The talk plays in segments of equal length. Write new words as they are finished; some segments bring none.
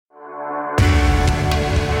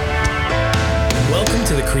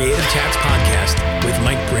the Creative Chats podcast with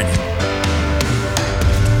Mike Brennan.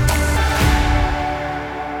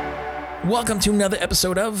 Welcome to another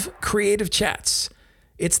episode of Creative Chats.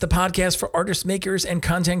 It's the podcast for artists, makers, and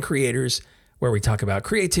content creators where we talk about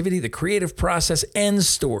creativity, the creative process, and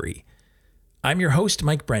story. I'm your host,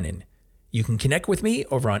 Mike Brennan. You can connect with me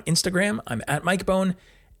over on Instagram. I'm at MikeBone,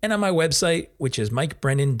 and on my website, which is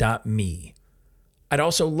mikebrennan.me. I'd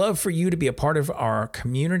also love for you to be a part of our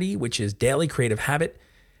community, which is Daily Creative Habit.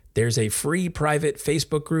 There's a free private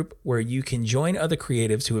Facebook group where you can join other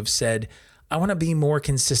creatives who have said, I want to be more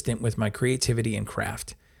consistent with my creativity and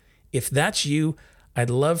craft. If that's you, I'd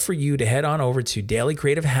love for you to head on over to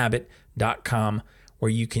dailycreativehabit.com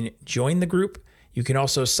where you can join the group. You can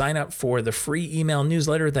also sign up for the free email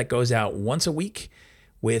newsletter that goes out once a week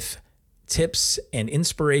with tips and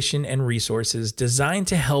inspiration and resources designed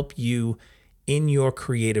to help you in your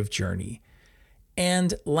creative journey.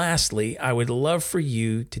 And lastly, I would love for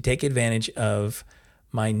you to take advantage of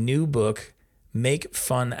my new book, Make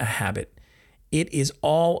Fun a Habit. It is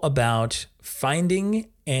all about finding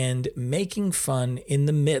and making fun in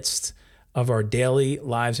the midst of our daily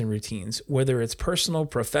lives and routines. Whether it's personal,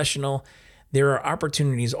 professional, there are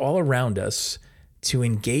opportunities all around us to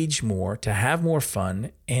engage more, to have more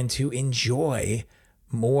fun, and to enjoy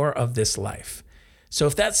more of this life. So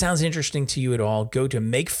if that sounds interesting to you at all, go to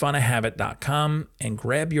makefunahabit.com and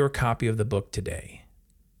grab your copy of the book today.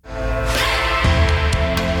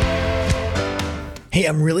 Hey,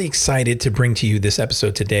 I'm really excited to bring to you this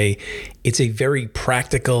episode today. It's a very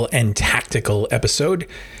practical and tactical episode.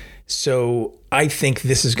 So I think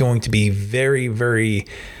this is going to be very, very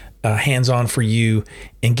hands-on for you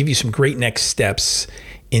and give you some great next steps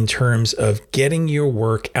in terms of getting your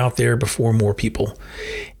work out there before more people.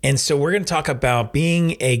 And so we're going to talk about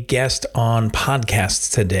being a guest on podcasts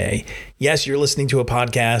today. Yes, you're listening to a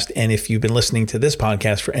podcast, and if you've been listening to this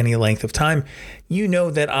podcast for any length of time, you know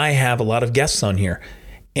that I have a lot of guests on here.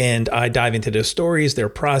 And I dive into their stories, their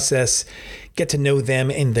process, get to know them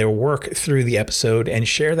and their work through the episode and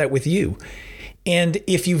share that with you. And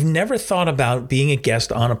if you've never thought about being a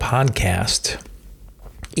guest on a podcast,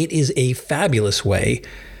 it is a fabulous way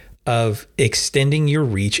of extending your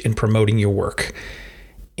reach and promoting your work.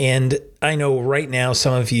 And I know right now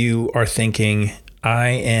some of you are thinking, I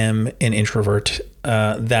am an introvert.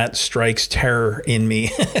 That strikes terror in me.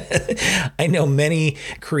 I know many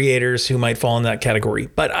creators who might fall in that category,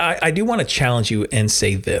 but I do want to challenge you and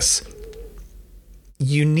say this.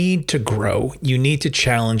 You need to grow. You need to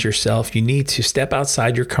challenge yourself. You need to step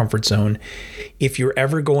outside your comfort zone. If you're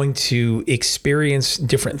ever going to experience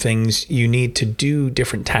different things, you need to do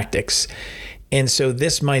different tactics. And so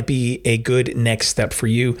this might be a good next step for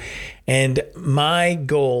you. And my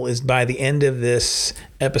goal is by the end of this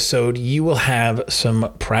episode, you will have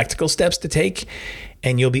some practical steps to take,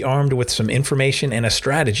 and you'll be armed with some information and a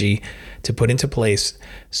strategy to put into place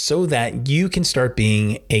so that you can start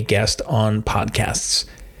being a guest on podcasts.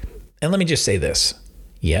 And let me just say this.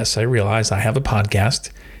 Yes, I realize I have a podcast.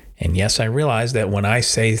 And yes, I realize that when I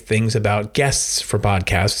say things about guests for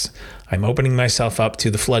podcasts, I'm opening myself up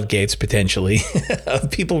to the floodgates potentially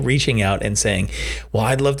of people reaching out and saying, well,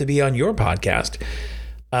 I'd love to be on your podcast.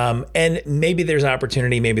 And maybe there's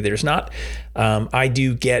opportunity, maybe there's not. I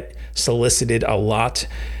do get solicited a lot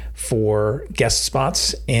for guest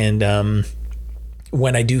spots. And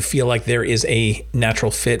when I do feel like there is a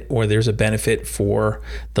natural fit or there's a benefit for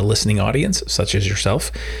the listening audience, such as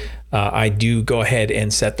yourself, I do go ahead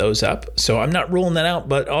and set those up. So I'm not ruling that out,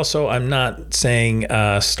 but also I'm not saying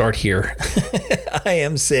start here. I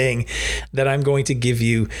am saying that I'm going to give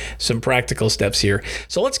you some practical steps here.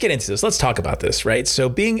 So let's get into this. Let's talk about this, right? So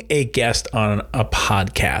being a guest on a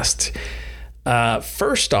podcast,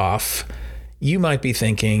 first off, you might be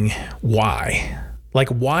thinking, why? Like,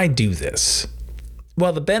 why do this?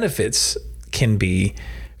 Well, the benefits can be,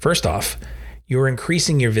 first off, you're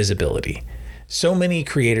increasing your visibility. So many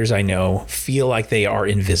creators I know feel like they are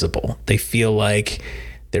invisible. They feel like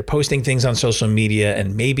they're posting things on social media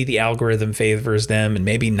and maybe the algorithm favors them and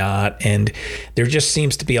maybe not. And there just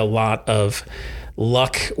seems to be a lot of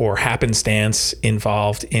luck or happenstance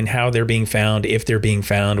involved in how they're being found, if they're being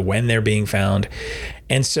found, when they're being found.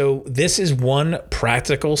 And so this is one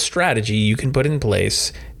practical strategy you can put in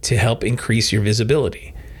place to help increase your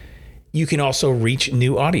visibility. You can also reach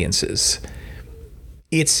new audiences.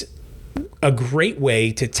 It's a great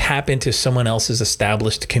way to tap into someone else's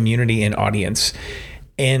established community and audience,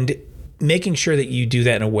 and making sure that you do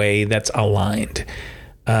that in a way that's aligned.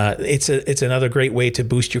 It's another great way to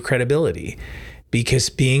boost your credibility, because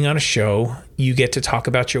being on a show, you get to talk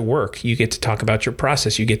about your work, you get to talk about your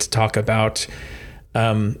process, you get to talk about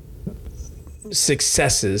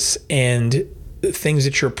successes and things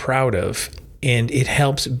that you're proud of. And it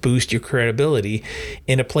helps boost your credibility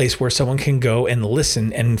in a place where someone can go and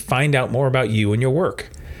listen and find out more about you and your work.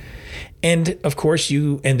 And of course,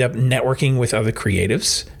 you end up networking with other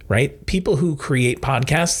creatives, right? People who create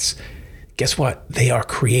podcasts, guess what? They are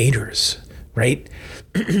creators, right?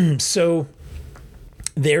 So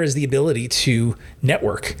there is the ability to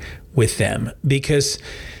network with them, because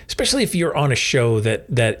especially if you're on a show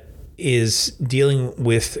that is dealing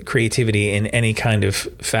with creativity in any kind of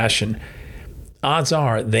fashion, odds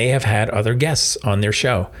are they have had other guests on their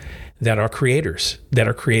show that are creators, that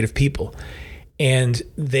are creative people. And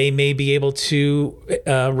they may be able to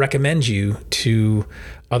recommend you to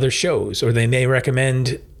other shows, or they may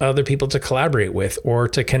recommend other people to collaborate with or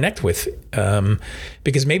to connect with,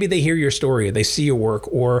 because maybe they hear your story, they see your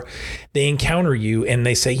work, or they encounter you and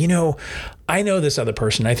they say, I know this other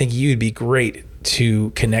person. I think you'd be great to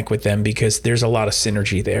connect with them because there's a lot of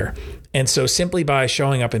synergy there. And so simply by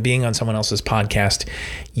showing up and being on someone else's podcast,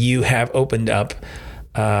 you have opened up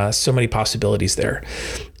so many possibilities there.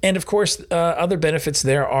 And of course, other benefits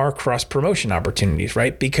there are cross-promotion opportunities,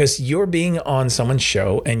 right? Because you're being on someone's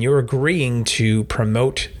show and you're agreeing to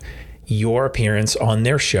promote your appearance on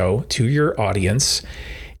their show to your audience,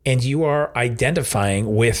 and you are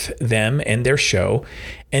identifying with them and their show,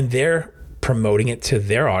 and they're promoting it to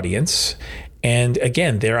their audience. And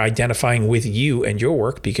again, they're identifying with you and your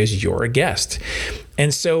work because you're a guest.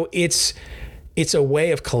 And so it's a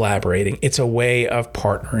way of collaborating. It's a way of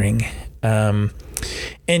partnering. And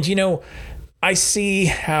I see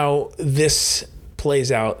how this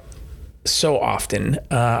plays out so often.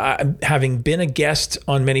 Having been a guest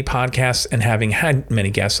on many podcasts and having had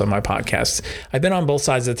many guests on my podcasts, I've been on both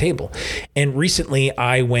sides of the table. And recently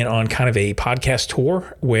I went on kind of a podcast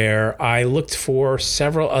tour where I looked for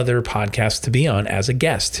several other podcasts to be on as a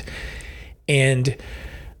guest. And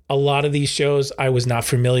a lot of these shows I was not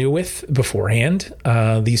familiar with beforehand.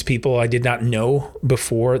 These people I did not know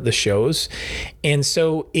before the shows. And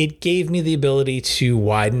so it gave me the ability to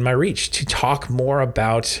widen my reach, to talk more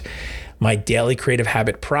about my daily creative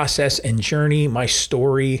habit process and journey, my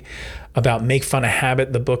story about Make Fun a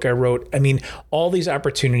Habit, the book I wrote. I mean, all these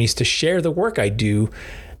opportunities to share the work I do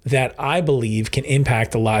that I believe can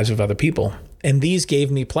impact the lives of other people. And these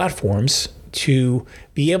gave me platforms to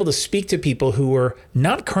be able to speak to people who are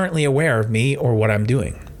not currently aware of me or what I'm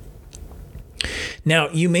doing. Now,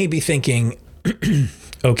 you may be thinking,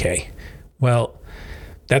 okay, well,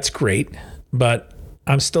 that's great, but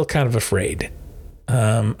I'm still kind of afraid.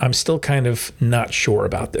 I'm still kind of not sure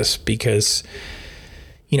about this because,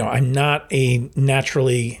 I'm not a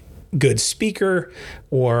naturally good speaker,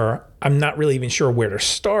 or I'm not really even sure where to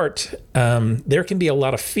start. There can be a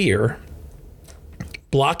lot of fear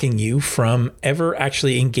blocking you from ever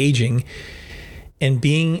actually engaging and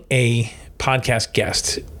being a podcast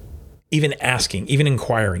guest, even asking, even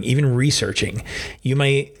inquiring, even researching. You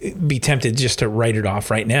may be tempted just to write it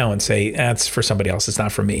off right now and say, that's for somebody else, it's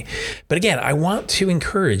not for me. But again, I want to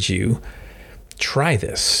encourage you, try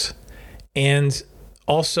this. And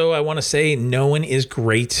also I want to say no one is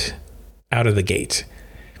great out of the gate.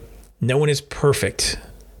 No one is perfect.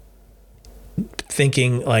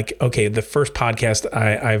 Thinking like, okay, the first podcast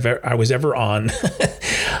I was ever on,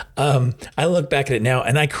 I look back at it now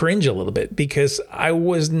and I cringe a little bit because I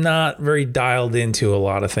was not very dialed into a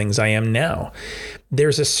lot of things I am now.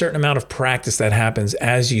 There's a certain amount of practice that happens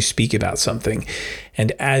as you speak about something,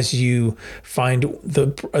 and as you find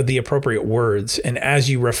the appropriate words, and as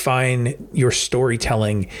you refine your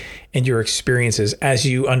storytelling and your experiences, as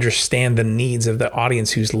you understand the needs of the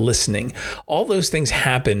audience who's listening. All those things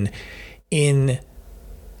happen in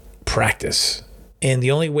practice. And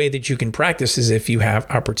the only way that you can practice is if you have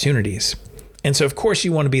opportunities. And so, of course,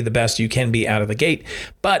 you want to be the best you can be out of the gate,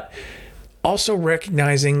 but also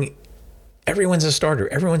recognizing everyone's a starter.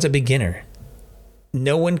 Everyone's a beginner.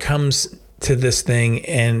 No one comes to this thing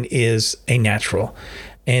and is a natural.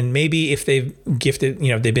 And maybe if they've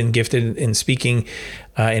been gifted in speaking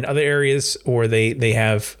in other areas, or they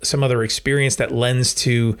have some other experience that lends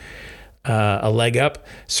to a leg up,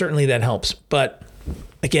 certainly that helps. But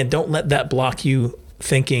again, don't let that block you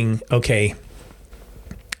thinking, okay,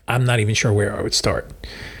 I'm not even sure where I would start.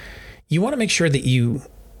 You want to make sure that you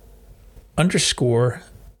underscore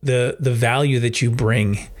the value that you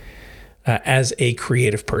bring as a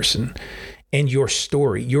creative person. and your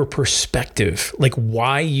story, your perspective, like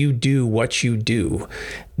why you do what you do,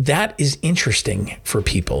 that is interesting for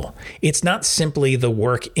people. It's not simply the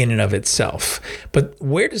work in and of itself, but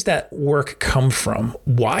where does that work come from?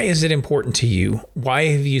 Why is it important to you? Why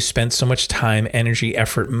have you spent so much time, energy,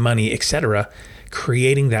 effort, money, etc.,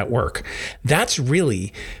 creating that work? That's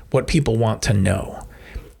really what people want to know.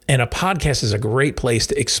 And a podcast is a great place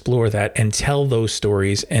to explore that and tell those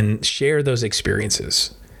stories and share those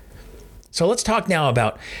experiences. So let's talk now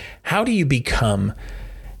about how do you become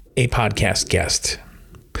a podcast guest?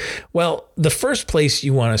 Well, the first place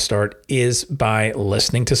you want to start is by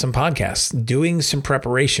listening to some podcasts, doing some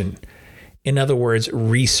preparation. In other words,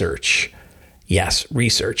 research. Yes,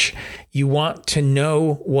 research. You want to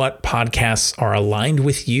know what podcasts are aligned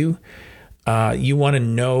with you. You want to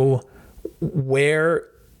know where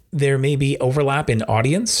there may be overlap in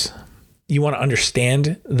audience. You want to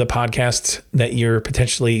understand the podcasts that you're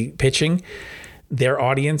potentially pitching, their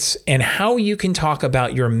audience, and how you can talk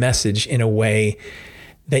about your message in a way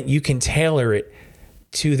that you can tailor it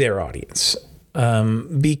to their audience.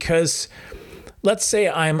 Because let's say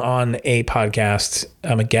I'm on a podcast,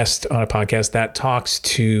 I'm a guest on a podcast that talks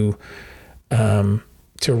to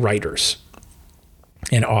writers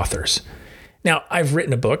and authors. Now, I've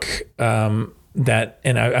written a book, and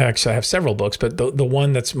I actually have several books, but the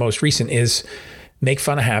one that's most recent is Make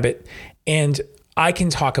Fun a Habit. And I can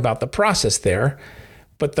talk about the process there,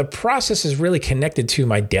 but the process is really connected to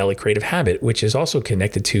my daily creative habit, which is also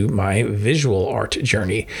connected to my visual art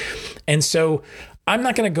journey. And so I'm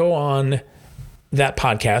not going to go on that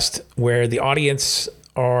podcast where the audience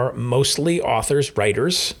are mostly authors,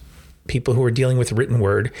 writers, people who are dealing with written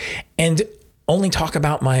word, and only talk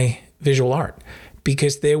about my visual art,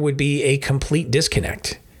 because there would be a complete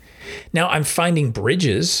disconnect. Now I'm finding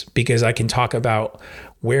bridges because I can talk about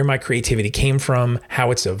where my creativity came from,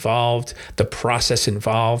 how it's evolved, the process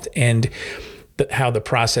involved, and how the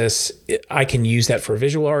process, I can use that for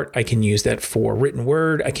visual art. I can use that for written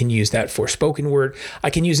word. I can use that for spoken word. I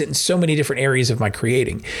can use it in so many different areas of my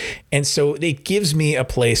creating. And so it gives me a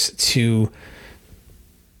place to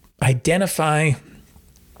identify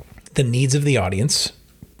the needs of the audience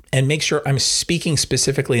and make sure I'm speaking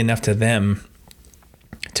specifically enough to them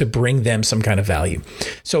to bring them some kind of value.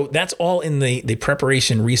 So that's all in the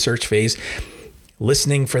preparation research phase,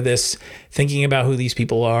 listening for this, thinking about who these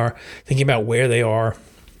people are, thinking about where they are.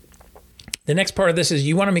 The next part of this is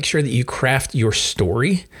you want to make sure that you craft your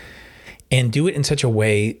story and do it in such a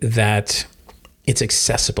way that it's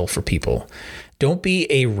accessible for people. Don't be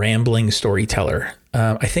a rambling storyteller.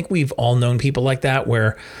 I think we've all known people like that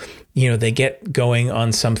where they get going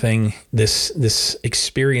on something, this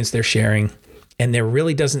experience they're sharing, and there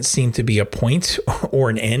really doesn't seem to be a point or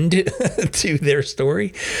an end to their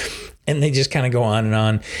story. And they just kind of go on,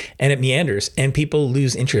 and it meanders, and people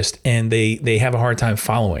lose interest, and they have a hard time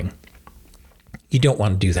following. You don't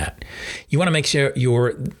want to do that. You want to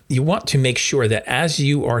make sure that as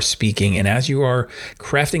you are speaking and as you are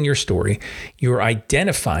crafting your story, you're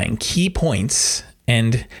identifying key points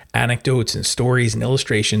and anecdotes and stories and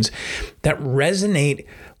illustrations that resonate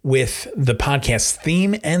with the podcast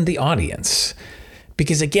theme and the audience.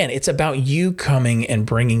 Because again, it's about you coming and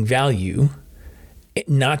bringing value,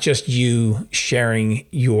 not just you sharing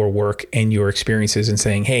your work and your experiences and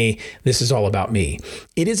saying, hey, this is all about me.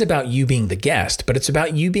 It is about you being the guest, but it's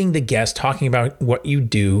about you being the guest, talking about what you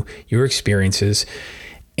do, your experiences,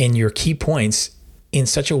 and your key points in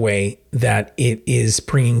such a way that it is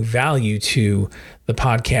bringing value to the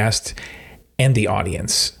podcast and the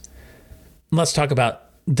audience. Let's talk about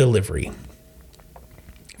delivery.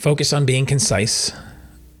 Focus on being concise.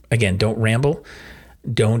 Again, don't ramble.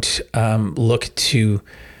 Don't look to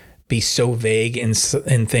be so vague in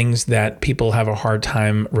things that people have a hard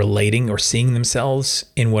time relating or seeing themselves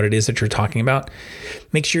in what it is that you're talking about.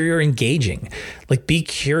 Make sure you're engaging. Like, be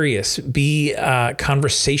curious, be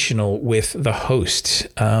conversational with the host.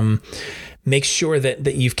 Make sure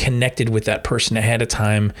that you've connected with that person ahead of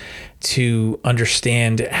time to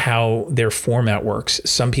understand how their format works.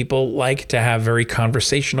 Some people like to have very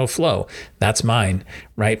conversational flow. That's mine,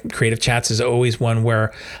 right? Creative Chats is always one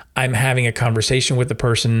where I'm having a conversation with the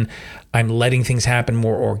person. I'm letting things happen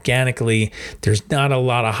more organically. There's not a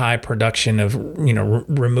lot of high production of,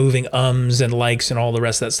 removing ums and likes and all the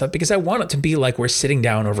rest of that stuff, because I want it to be like we're sitting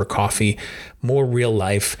down over coffee, more real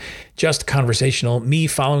life, just conversational, me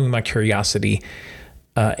following my curiosity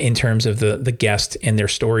in terms of the guest and their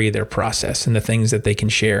story, their process, and the things that they can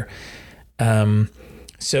share.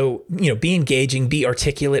 So, be engaging, be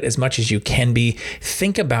articulate as much as you can be.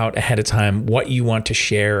 Think about ahead of time what you want to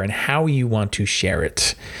share and how you want to share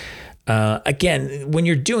it. Again, when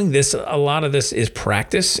you're doing this, a lot of this is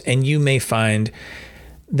practice, and you may find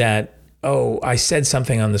that, oh, I said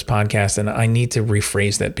something on this podcast and I need to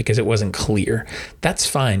rephrase that because it wasn't clear. That's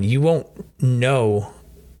fine. You won't know,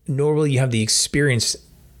 nor will you have the experience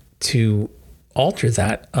to alter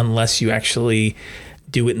that unless you actually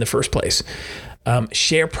do it in the first place.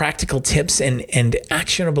 Share practical tips and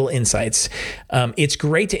actionable insights. It's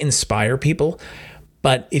great to inspire people,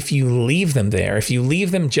 but if you leave them there, if you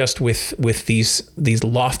leave them just with these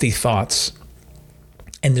lofty thoughts,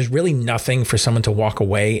 and there's really nothing for someone to walk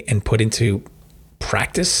away and put into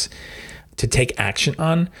practice to take action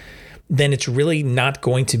on, then it's really not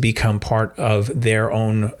going to become part of their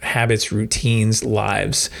own habits, routines,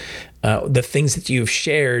 lives. The things that you've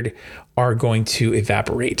shared are going to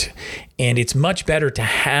evaporate. And it's much better to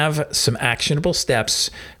have some actionable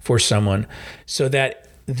steps for someone so that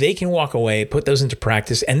they can walk away, put those into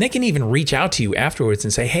practice, and they can even reach out to you afterwards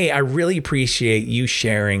and say, hey, I really appreciate you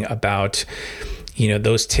sharing about,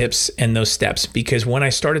 those tips and those steps, because when I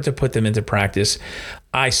started to put them into practice,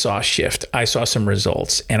 I saw a shift. I saw some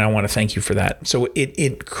results, and I want to thank you for that. So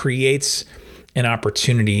it creates an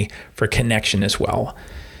opportunity for connection as well.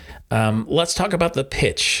 Let's talk about the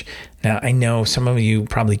pitch. Now, I know some of you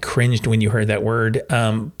probably cringed when you heard that word,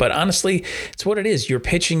 but honestly, it's what it is. You're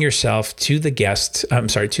pitching yourself to the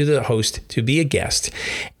to the host to be a guest,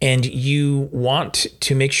 and you want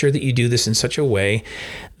to make sure that you do this in such a way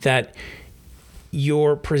that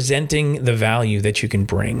you're presenting the value that you can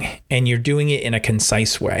bring, and you're doing it in a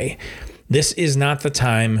concise way. This is not the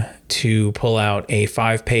time to pull out a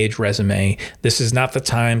 5-page resume. This is not the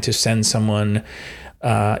time to send someone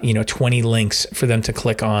 20 links for them to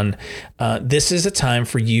click on. This is a time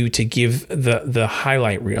for you to give the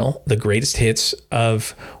highlight reel, the greatest hits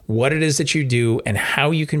of what it is that you do and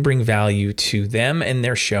how you can bring value to them and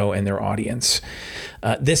their show and their audience.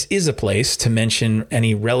 This is a place to mention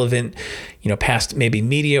any relevant, past maybe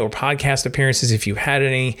media or podcast appearances if you had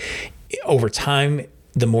any. Over time,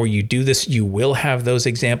 the more you do this, you will have those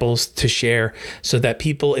examples to share so that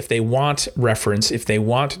people, if they want reference, if they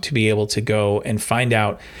want to be able to go and find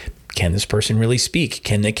out, can this person really speak?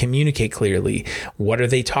 Can they communicate clearly? What are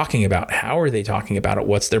they talking about? How are they talking about it?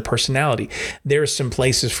 What's their personality? There are some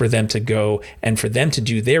places for them to go and for them to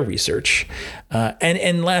do their research.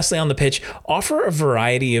 And lastly, on the pitch, offer a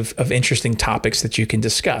variety of interesting topics that you can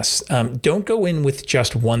discuss. Don't go in with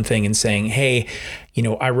just one thing and saying, hey,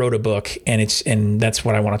 I wrote a book and that's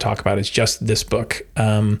what I want to talk about. It's just this book.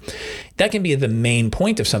 That can be the main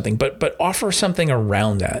point of something, but offer something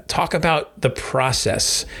around that. Talk about the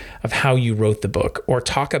process of how you wrote the book, or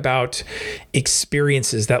talk about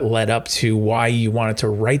experiences that led up to why you wanted to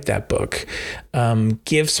write that book.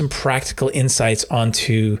 Give some practical insights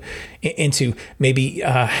into maybe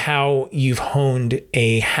how you've honed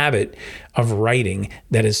a habit of writing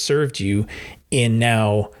that has served you in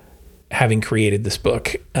now having created this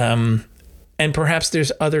book. And perhaps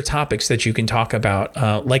there's other topics that you can talk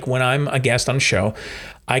about. Like when I'm a guest on a show,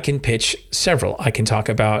 I can pitch several. I can talk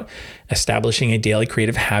about establishing a daily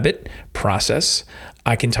creative habit process.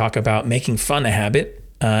 I can talk about making fun a habit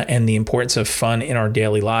and the importance of fun in our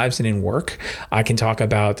daily lives and in work. I can talk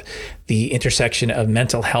about the intersection of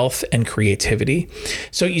mental health and creativity.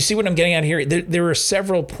 So you see what I'm getting at here? There are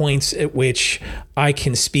several points at which I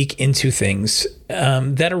can speak into things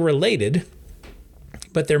that are related,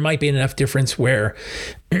 but there might be enough difference where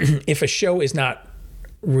if a show is not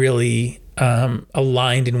really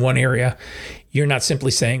aligned in one area, you're not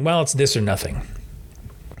simply saying, well, it's this or nothing.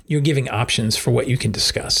 You're giving options for what you can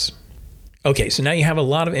discuss. Okay, so now you have a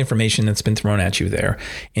lot of information that's been thrown at you there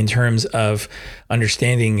in terms of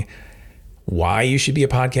understanding why you should be a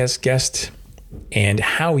podcast guest and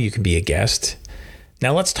how you can be a guest.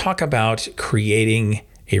 Now let's talk about creating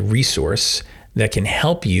a resource that can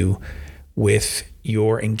help you with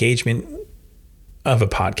your engagement of a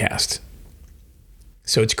podcast.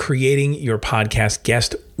 So it's creating your podcast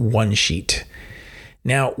guest one sheet.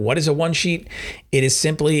 Now, what is a one sheet? It is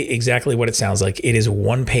simply exactly what it sounds like. It is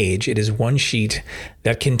one page. It is one sheet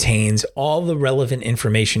that contains all the relevant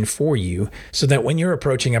information for you so that when you're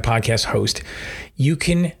approaching a podcast host, you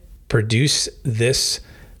can produce this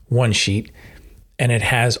one sheet and it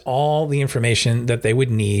has all the information that they would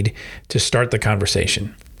need to start the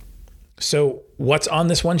conversation. So what's on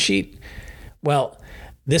this one sheet? Well,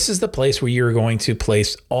 this is the place where you're going to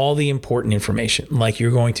place all the important information. Like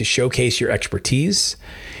you're going to showcase your expertise.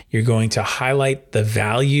 You're going to highlight the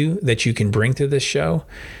value that you can bring to this show.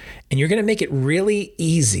 And you're going to make it really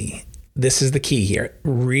easy. This is the key here.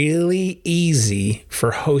 Really easy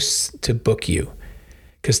for hosts to book you.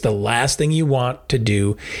 because the last thing you want to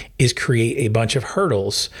do is create a bunch of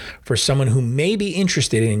hurdles for someone who may be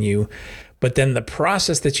interested in you, but then the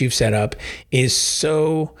process that you've set up is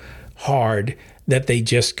so hard that they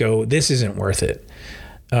just go, this isn't worth it.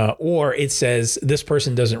 Or it says, this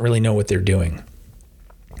person doesn't really know what they're doing.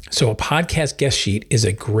 So a podcast guest sheet is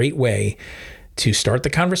a great way to start the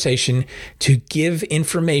conversation, to give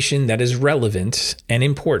information that is relevant and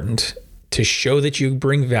important, to show that you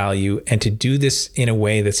bring value, and to do this in a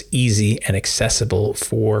way that's easy and accessible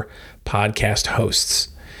for podcast hosts.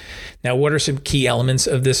 Now, what are some key elements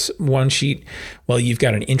of this one sheet? Well, you've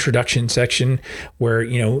got an introduction section where,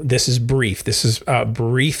 this is brief. This is a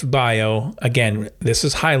brief bio. Again, this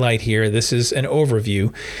is highlight here. This is an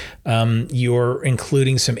overview. You're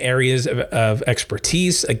including some areas of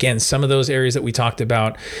expertise. Again, some of those areas that we talked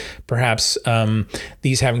about, perhaps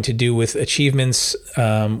these having to do with achievements,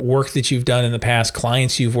 work that you've done in the past,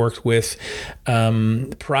 clients you've worked with,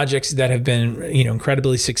 projects that have been,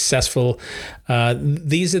 incredibly successful.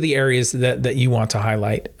 These are the areas that you want to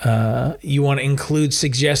highlight. You want to include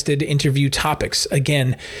suggested interview topics.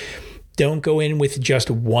 Again, don't go in with just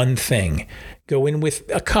one thing. Go in with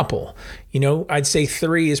a couple. I'd say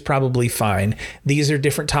 3 is probably fine. These are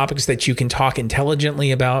different topics that you can talk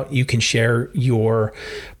intelligently about. You can share your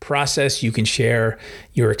process. You can share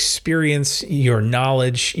your experience, your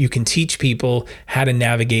knowledge. You can teach people how to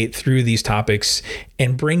navigate through these topics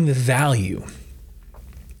and bring the value.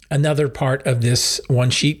 Another part of this one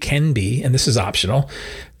sheet can be, and this is optional,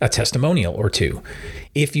 a testimonial or 2.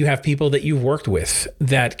 If you have people that you've worked with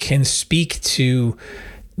that can speak to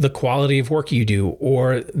the quality of work you do,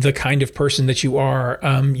 or the kind of person that you are,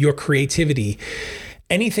 your creativity,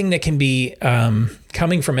 anything that can be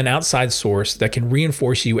coming from an outside source that can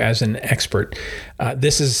reinforce you as an expert.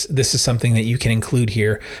 This is something that you can include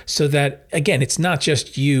here, so that, again, it's not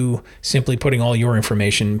just you simply putting all your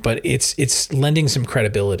information, but it's lending some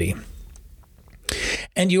credibility.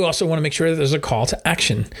 And you also want to make sure that there's a call to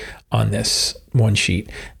action on this one sheet,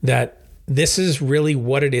 that this is really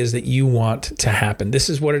what it is that you want to happen. This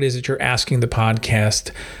is what it is that you're asking the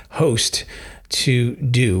podcast host to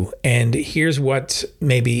do. And here's what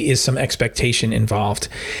maybe is some expectation involved.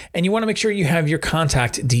 And you want to make sure you have your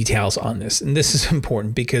contact details on this. And this is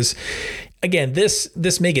important because, again,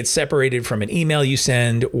 this may get separated from an email you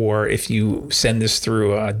send, or if you send this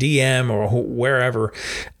through a DM or wherever,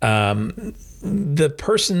 the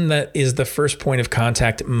person that is the first point of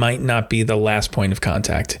contact might not be the last point of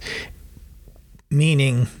contact.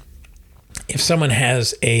 Meaning, if someone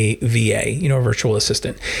has a VA, a virtual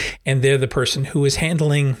assistant, and they're the person who is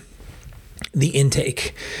handling the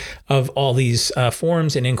intake of all these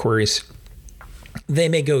forms and inquiries, they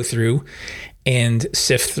may go through and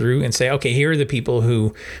sift through and say, okay, here are the people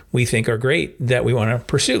who we think are great that we want to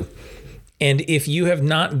pursue. And if you have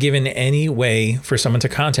not given any way for someone to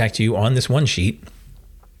contact you on this one sheet,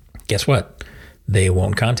 guess what? They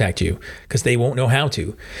won't contact you because they won't know how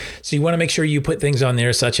to. So you want to make sure you put things on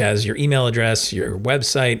there such as your email address, your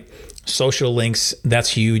website, social links. That's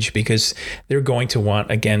huge because they're going to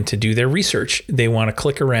want, again, to do their research. They want to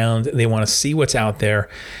click around. They want to see what's out there.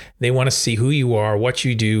 They want to see who you are, what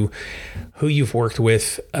you do, who you've worked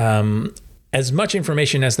with, as much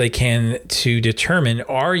information as they can to determine,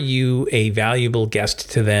 are you a valuable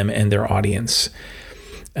guest to them and their audience?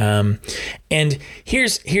 And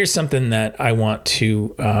here's something that I want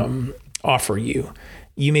to offer you.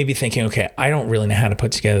 You may be thinking, okay, I don't really know how to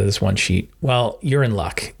put together this one sheet. Well, you're in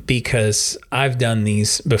luck because I've done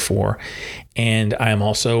these before, and I am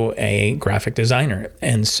also a graphic designer.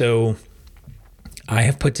 And so I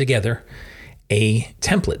have put together a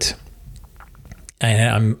template,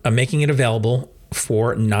 and I'm making it available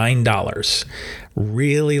for $9.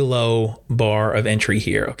 Really low bar of entry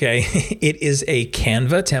here, okay? It is a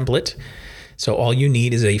Canva template. So all you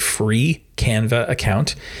need is a free Canva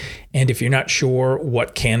account. And if you're not sure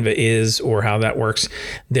what Canva is or how that works,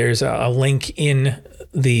 there's a link in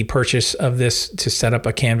the purchase of this to set up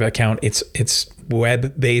a Canva account. It's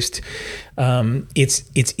web-based.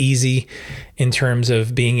 It's easy in terms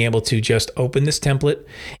of being able to just open this template.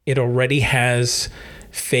 It already has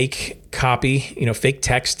fake copy, fake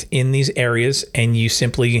text in these areas, and you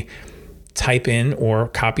simply type in or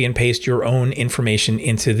copy and paste your own information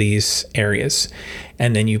into these areas.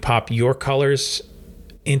 And then you pop your colors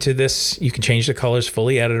into this. You can change the colors,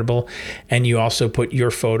 fully editable. And you also put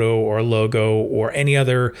your photo or logo or any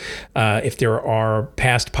other, if there are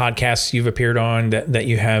past podcasts you've appeared on that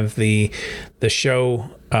you have the show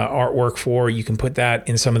artwork for, you can put that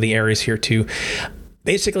in some of the areas here too.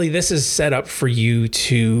 Basically, this is set up for you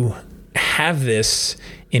to have this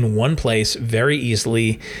in one place, very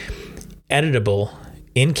easily editable,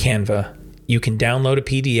 in Canva. You can download a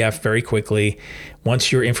PDF very quickly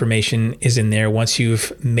once your information is in there, once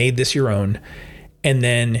you've made this your own. And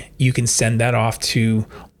then you can send that off to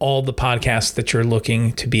all the podcasts that you're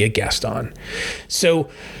looking to be a guest on. So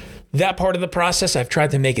that part of the process I've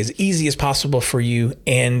tried to make as easy as possible for you.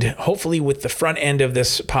 And hopefully with the front end of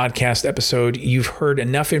this podcast episode, you've heard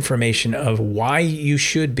enough information of why you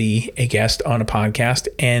should be a guest on a podcast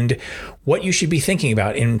and what you should be thinking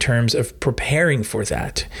about in terms of preparing for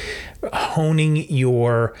that, honing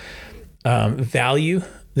your value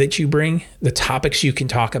that you bring, the topics you can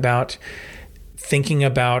talk about, thinking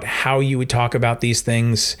about how you would talk about these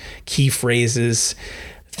things, key phrases,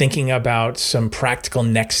 thinking about some practical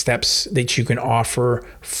next steps that you can offer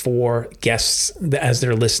for guests as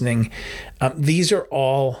they're listening. These are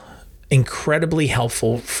all incredibly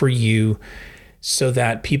helpful for you so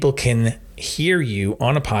that people can hear you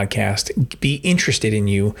on a podcast, be interested in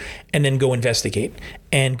you, and then go investigate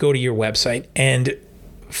and go to your website and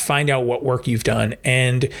find out what work you've done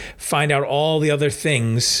and find out all the other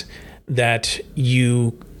things that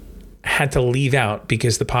you had to leave out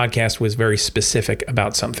because the podcast was very specific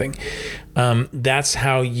about something. That's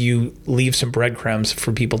how you leave some breadcrumbs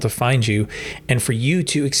for people to find you and for you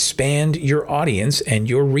to expand your audience and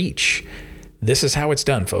your reach. This is how it's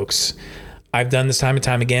done, folks. I've done this time and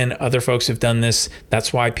time again. Other folks have done this.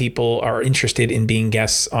 That's why people are interested in being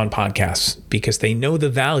guests on podcasts, because they know the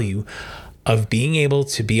value of being able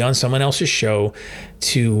to be on someone else's show,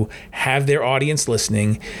 to have their audience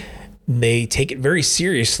listening. They take it very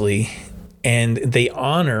seriously and they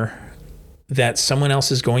honor that someone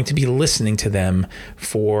else is going to be listening to them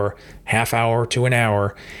for half hour to an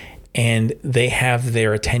hour, and they have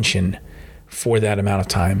their attention for that amount of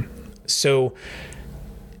time. So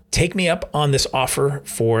take me up on this offer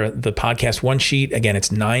for the podcast one sheet. Again, it's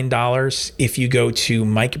 $9. If you go to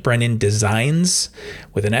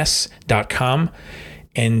MikeBrennanDesigns.com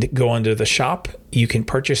and go under the shop, you can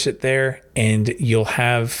purchase it there and you'll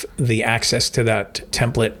have the access to that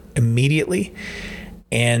template immediately.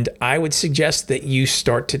 And I would suggest that you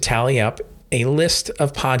start to tally up a list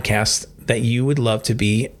of podcasts that you would love to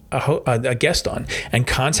be a guest on, and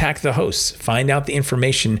contact the hosts. Find out the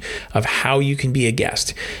information of how you can be a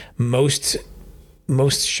guest. Most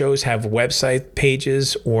shows have website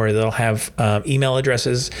pages, or they'll have email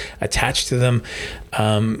addresses attached to them.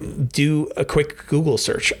 Do a quick Google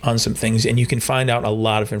search on some things and you can find out a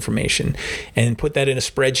lot of information, and put that in a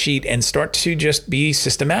spreadsheet and start to just be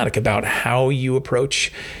systematic about how you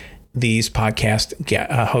approach these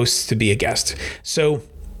podcast hosts to be a guest. So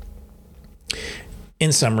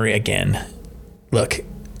in summary, again, look,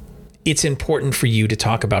 it's important for you to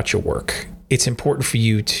talk about your work. It's important for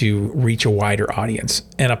you to reach a wider audience,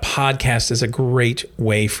 and a podcast is a great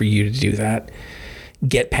way for you to do that.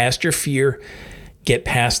 Get past your fear, get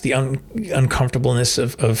past the uncomfortableness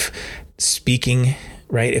of speaking,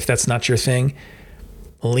 right? If that's not your thing,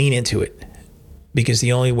 lean into it, because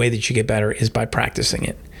the only way that you get better is by practicing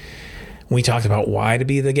it. We talked about why to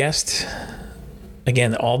be the guest.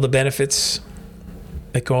 Again, all the benefits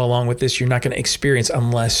that go along with this, you're not going to experience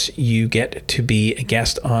unless you get to be a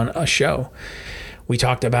guest on a show. We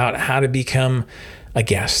talked about how to become a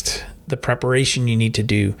guest, the preparation you need to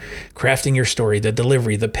do, crafting your story, the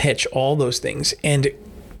delivery, the pitch, all those things. And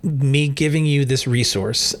me giving you this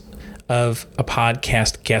resource of a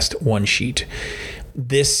podcast guest one sheet.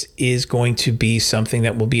 This is going to be something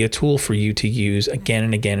that will be a tool for you to use again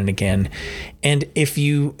and again and again. And if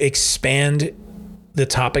you expand the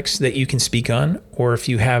topics that you can speak on, or if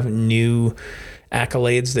you have new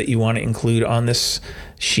accolades that you want to include on this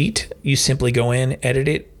sheet, you simply go in, edit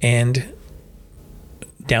it, and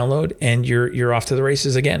download, and you're off to the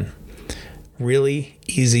races again. Really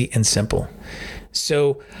easy and simple.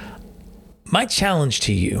 So my challenge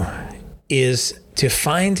to you is to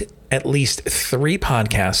find at least 3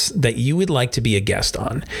 podcasts that you would like to be a guest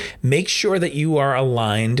on. Make sure that you are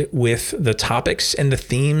aligned with the topics and the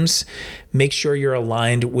themes. Make sure you're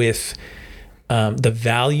aligned with the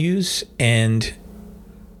values, and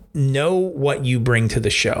know what you bring to the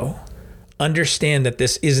show. Understand that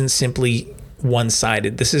this isn't simply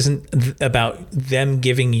one-sided. This isn't about them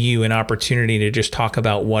giving you an opportunity to just talk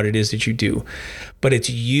about what it is that you do, but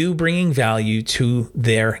it's you bringing value to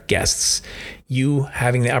their guests, you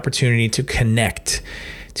having the opportunity to connect,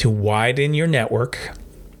 to widen your network,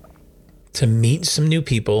 to meet some new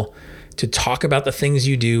people, to talk about the things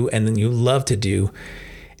you do and then you love to do,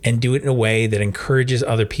 and do it in a way that encourages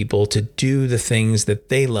other people to do the things that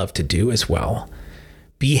they love to do as well.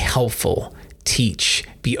 Be helpful. Teach,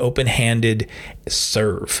 be open-handed,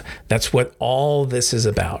 serve. That's what all this is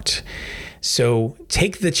about. So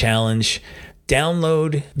take the challenge,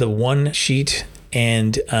 download the one sheet,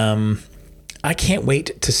 and I can't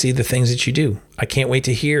wait to see the things that you do. I can't wait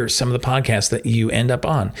to hear some of the podcasts that you end up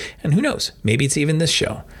on. And who knows, maybe it's even this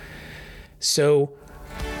show. So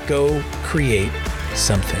go create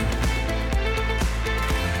something.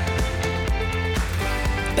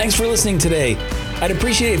 Thanks for listening today. I'd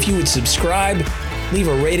appreciate it if you would subscribe, leave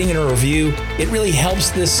a rating and a review. It really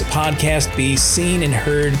helps this podcast be seen and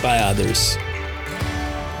heard by others.